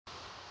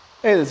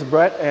Hey, this is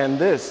Brett, and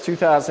this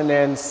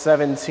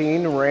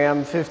 2017 Ram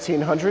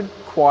 1500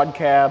 quad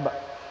cab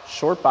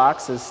short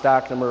box is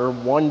stock number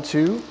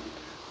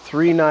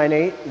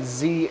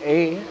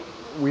 12398ZA.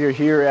 We are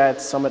here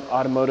at Summit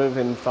Automotive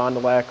in Fond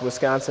du Lac,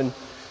 Wisconsin.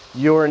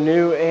 Your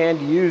new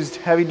and used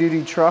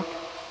heavy-duty truck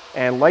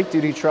and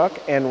light-duty truck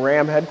and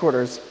Ram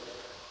headquarters.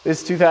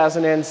 This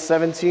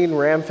 2017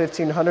 Ram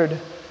 1500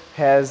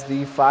 has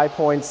the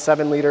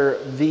 5.7-liter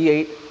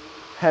V8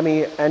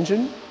 Hemi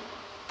engine.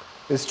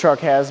 This truck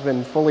has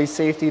been fully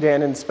safetied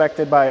and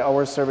inspected by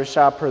our service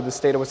shop per the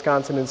state of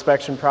Wisconsin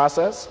inspection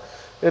process.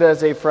 It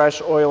has a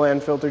fresh oil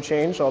and filter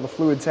change. All the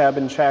fluids have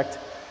been checked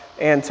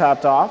and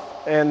topped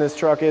off, and this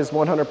truck is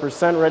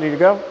 100% ready to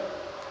go.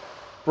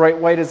 Bright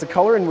white is the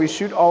color, and we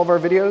shoot all of our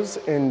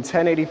videos in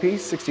 1080p,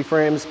 60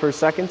 frames per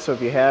second, so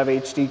if you have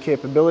HD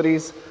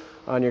capabilities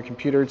on your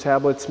computer,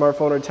 tablet,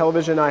 smartphone, or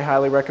television, I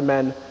highly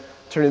recommend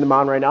turning them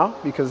on right now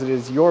because it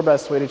is your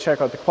best way to check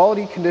out the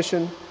quality,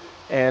 condition,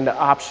 and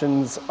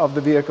options of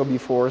the vehicle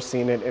before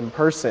seeing it in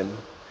person.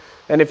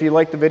 And if you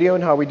like the video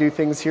and how we do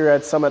things here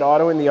at Summit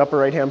Auto, in the upper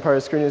right hand part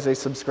of the screen is a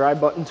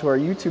subscribe button to our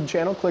YouTube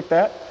channel. Click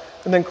that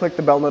and then click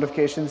the bell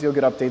notifications. You'll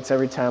get updates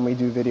every time we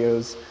do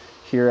videos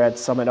here at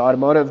Summit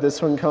Automotive. This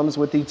one comes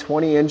with the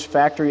 20-inch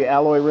factory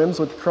alloy rims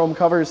with chrome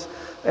covers,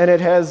 and it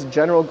has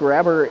general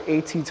grabber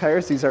AT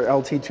tires. These are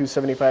L.T.C.H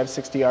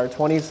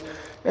 275/60R20s,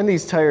 and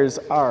these tires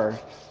are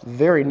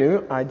very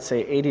new. I'd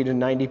say 80 to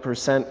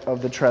 90%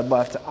 of the tread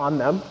left on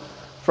them.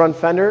 Front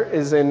fender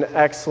is in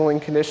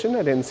excellent condition.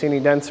 I didn't see any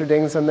dents or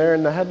dings in there,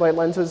 and the headlight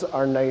lenses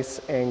are nice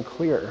and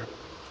clear.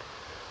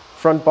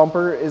 Front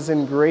bumper is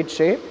in great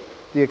shape.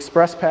 The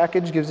Express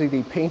package gives you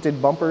the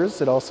painted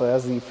bumpers. It also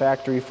has the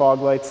factory fog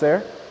lights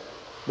there.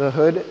 The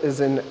hood is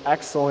in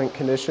excellent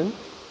condition.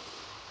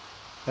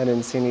 I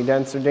didn't see any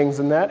dents or dings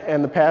in that.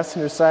 And the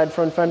passenger side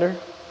front fender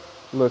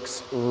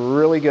looks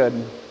really good.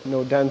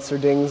 No dents or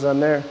dings on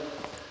there.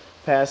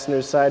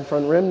 Passenger side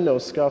front rim, no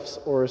scuffs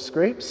or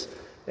scrapes.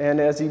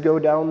 And as you go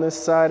down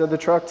this side of the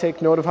truck,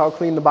 take note of how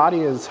clean the body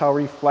is, how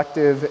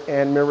reflective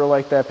and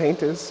mirror-like that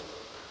paint is.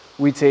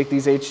 We take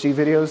these HD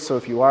videos, so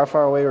if you are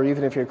far away or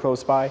even if you're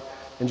close by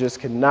and just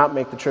cannot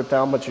make the trip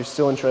down, but you're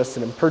still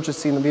interested in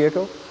purchasing the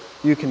vehicle,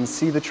 you can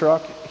see the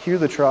truck, hear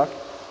the truck,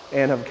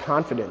 and have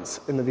confidence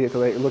in the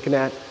vehicle that you're looking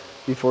at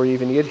before you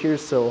even get here,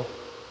 so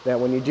that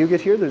when you do get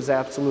here, there's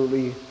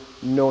absolutely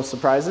no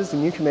surprises,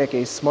 and you can make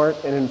a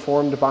smart and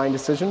informed buying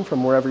decision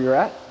from wherever you're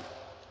at.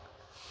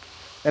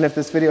 And if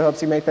this video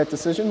helps you make that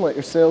decision, let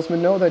your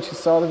salesman know that you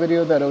saw the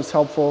video, that it was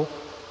helpful,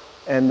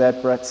 and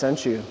that Brett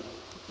sent you.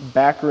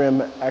 Back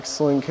rim,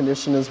 excellent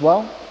condition as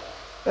well.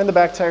 And the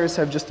back tires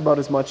have just about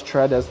as much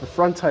tread as the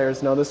front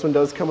tires. Now this one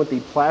does come with the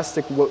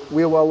plastic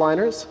wheel well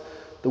liners.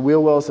 The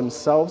wheel wells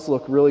themselves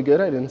look really good.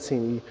 I didn't see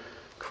any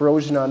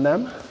corrosion on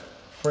them.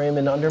 Frame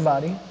and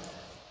underbody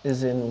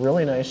is in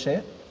really nice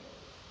shape.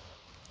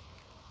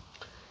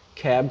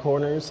 Cab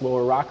corners,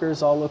 lower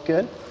rockers all look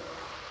good.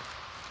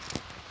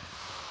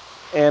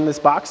 And this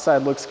box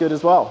side looks good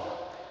as well.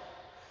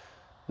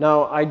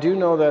 Now, I do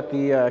know that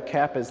the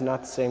cap is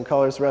not the same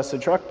color as the rest of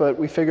the truck, but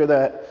we figure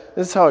that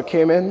this is how it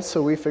came in,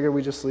 so we figured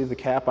we just leave the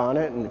cap on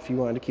it, and if you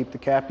wanted to keep the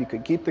cap, you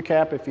could keep the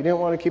cap. If you didn't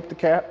want to keep the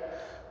cap,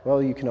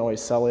 well, you can always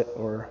sell it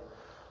or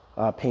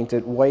paint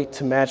it white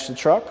to match the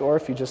truck, or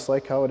if you just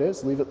like how it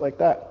is, leave it like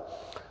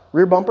that.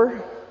 Rear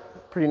bumper,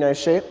 pretty nice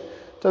shape.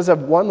 Does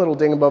have one little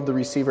ding above the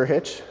receiver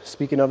hitch.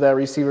 Speaking of that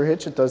receiver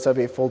hitch, it does have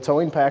a full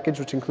towing package,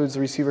 which includes the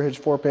receiver hitch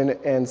 4-pin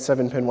and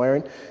 7-pin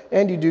wiring,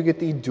 and you do get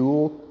the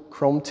dual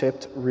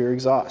chrome-tipped rear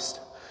exhaust.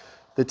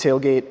 The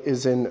tailgate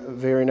is in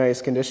very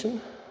nice condition.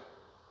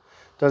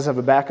 Does have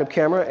a backup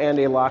camera and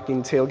a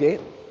locking tailgate.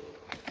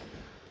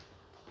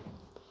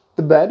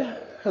 The bed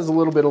has a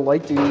little bit of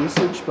light duty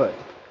usage, but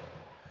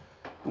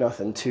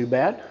nothing too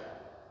bad.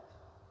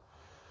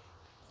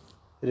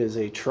 It is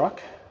a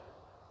truck.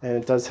 And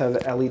it does have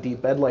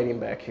LED bed lighting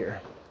back here.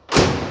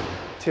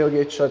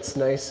 Tailgate shuts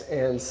nice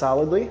and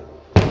solidly.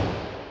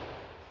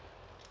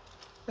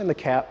 And the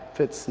cap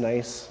fits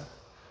nice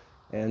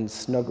and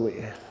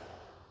snugly.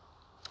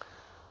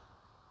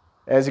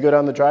 As you go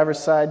down the driver's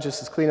side,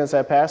 just as clean as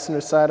that passenger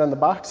side on the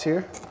box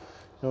here.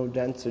 No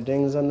dents or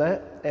dings on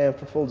that. And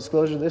for full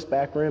disclosure, this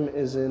back rim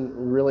is in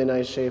really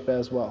nice shape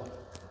as well.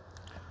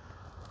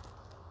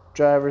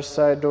 Driver's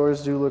side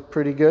doors do look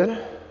pretty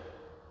good.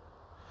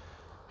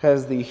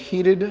 Has the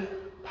heated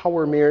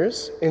power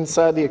mirrors.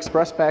 Inside the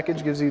Express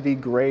package gives you the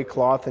gray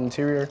cloth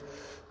interior.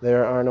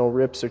 There are no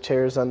rips or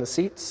tears on the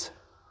seats.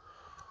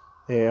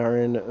 They are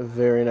in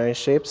very nice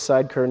shape.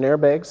 Side curtain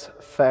airbags,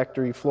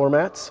 factory floor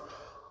mats,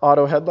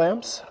 auto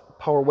headlamps,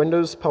 power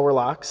windows, power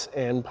locks,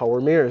 and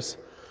power mirrors.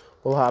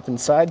 We'll hop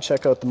inside,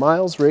 check out the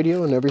miles,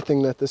 radio, and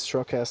everything that this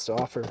truck has to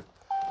offer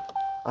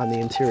on the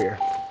interior.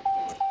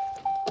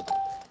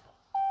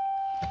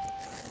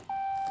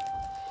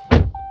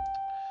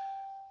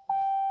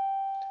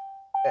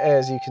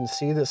 As you can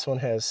see, this one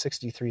has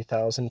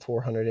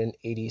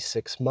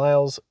 63,486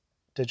 miles,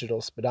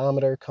 digital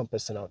speedometer,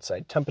 compass and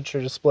outside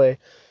temperature display. It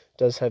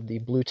does have the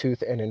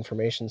Bluetooth and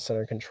information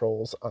center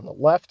controls on the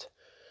left.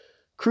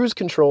 cruise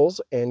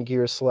controls and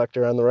gear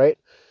selector on the right.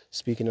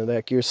 Speaking of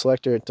that gear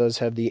selector, it does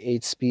have the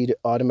 8-speed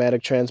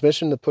automatic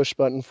transmission, the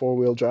push-button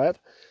 4-wheel drive,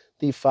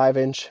 the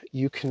 5-inch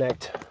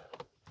Uconnect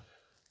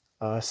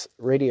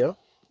radio,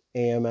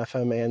 AM,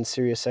 FM, and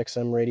Sirius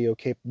XM radio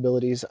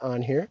capabilities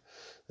on here.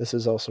 This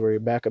is also where your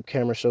backup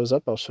camera shows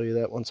up. I'll show you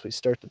that once we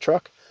start the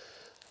truck.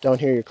 Down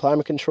here, your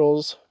climate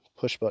controls,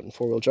 push-button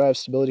 4-wheel drive,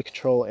 stability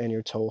control, and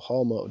your tow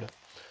haul mode.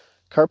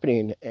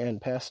 Carpeting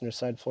and passenger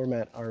side floor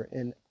mat are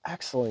in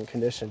excellent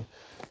condition.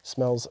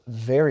 Smells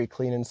very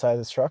clean inside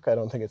this truck. I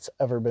don't think it's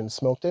ever been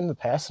smoked in. The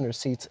passenger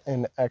seat's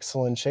in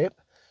excellent shape,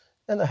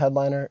 and the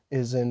headliner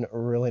is in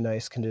really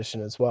nice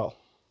condition as well.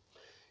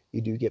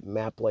 You do get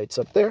map lights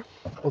up there.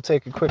 We'll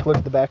take a quick look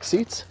at the back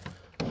seats,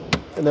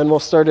 and then we'll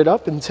start it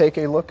up and take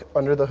a look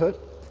under the hood.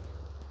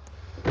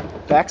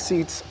 Back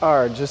seats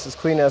are just as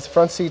clean as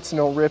front seats,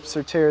 no rips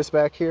or tears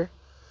back here.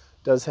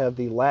 Does have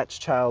the latch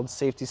child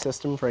safety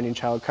system for any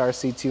child car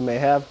seats you may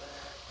have.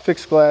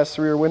 Fixed glass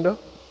rear window.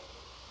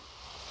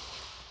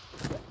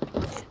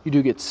 You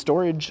do get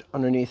storage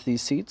underneath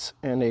these seats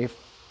and a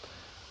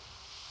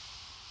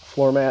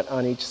floor mat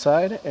on each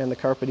side, and the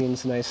carpeting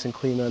is nice and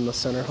clean on the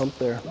center hump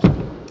there.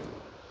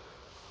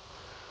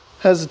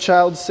 Has the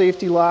child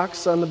safety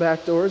locks on the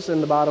back doors,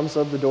 and the bottoms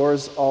of the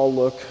doors all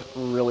look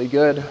really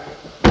good.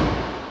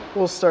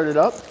 We'll start it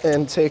up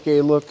and take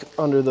a look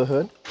under the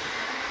hood.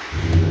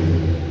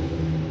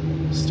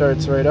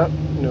 Starts right up,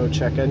 no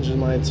check engine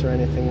lights or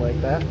anything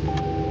like that.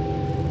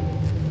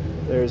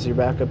 There's your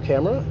backup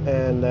camera,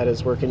 and that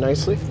is working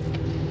nicely.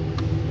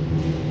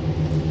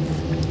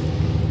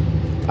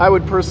 I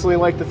would personally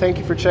like to thank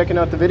you for checking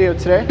out the video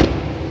today,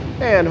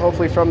 and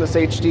hopefully from this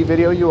HD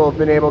video you will have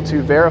been able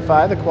to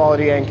verify the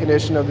quality and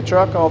condition of the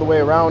truck all the way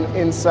around,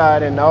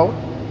 inside and out.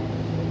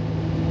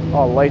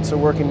 All lights are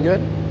working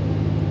good.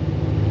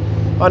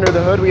 Under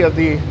the hood we have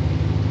the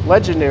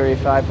legendary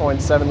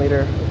 5.7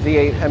 liter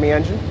V8 Hemi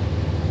engine.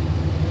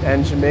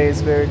 Engine bay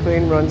is very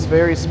clean, runs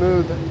very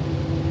smooth.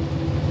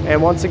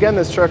 And once again,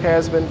 this truck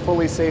has been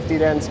fully safetied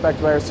and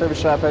inspected by our service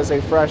shop as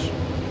a fresh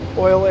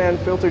oil and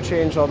filter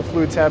change. All the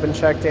fluids have been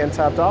checked and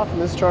topped off,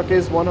 and this truck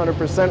is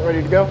 100%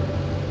 ready to go.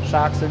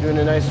 Shocks are doing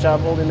a nice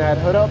job holding that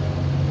hood up.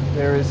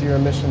 There is your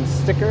emissions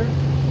sticker.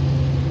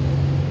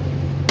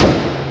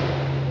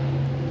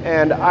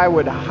 And I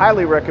would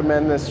highly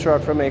recommend this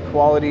truck from a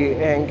quality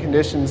and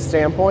condition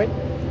standpoint.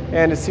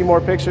 And to see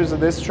more pictures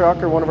of this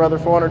truck or one of our other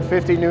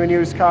 450 new and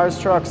used cars,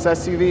 trucks,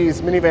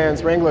 SUVs,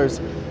 minivans,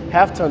 Wranglers,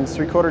 half tons,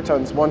 3/4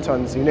 tons, 1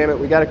 tons, you name it,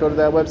 we got to go to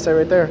that website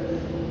right there.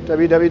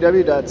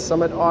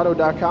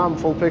 www.summitauto.com.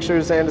 Full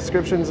pictures and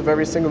descriptions of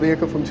every single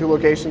vehicle from 2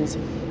 locations,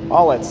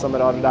 all at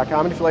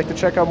summitauto.com. And if you'd like to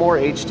check out more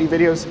HD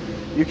videos,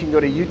 you can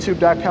go to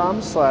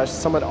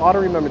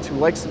youtube.com/summitauto. Remember to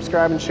like,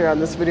 subscribe, and share on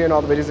this video and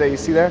all the videos that you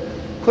see there.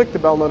 Click the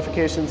bell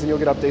notifications and you'll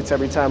get updates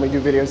every time we do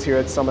videos here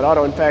at Summit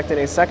Auto. In fact, in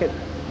a second,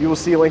 you will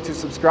see a link to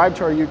subscribe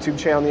to our YouTube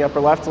channel in the upper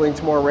left, a link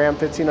to more Ram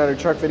 1500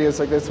 truck videos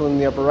like this one in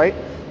the upper right,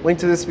 link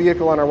to this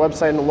vehicle on our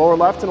website in the lower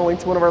left, and a link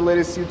to one of our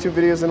latest YouTube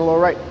videos in the lower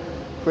right.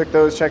 Click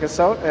those, check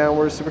us out, and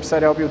we're super excited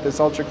to help you with this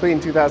ultra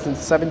clean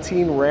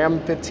 2017 Ram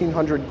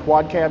 1500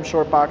 Quad Cab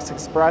Shortbox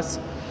Express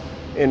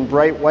in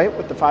bright white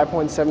with the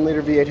 5.7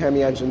 liter V8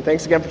 Hemi engine.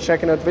 Thanks again for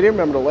checking out the video.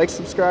 Remember to like,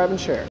 subscribe, and share.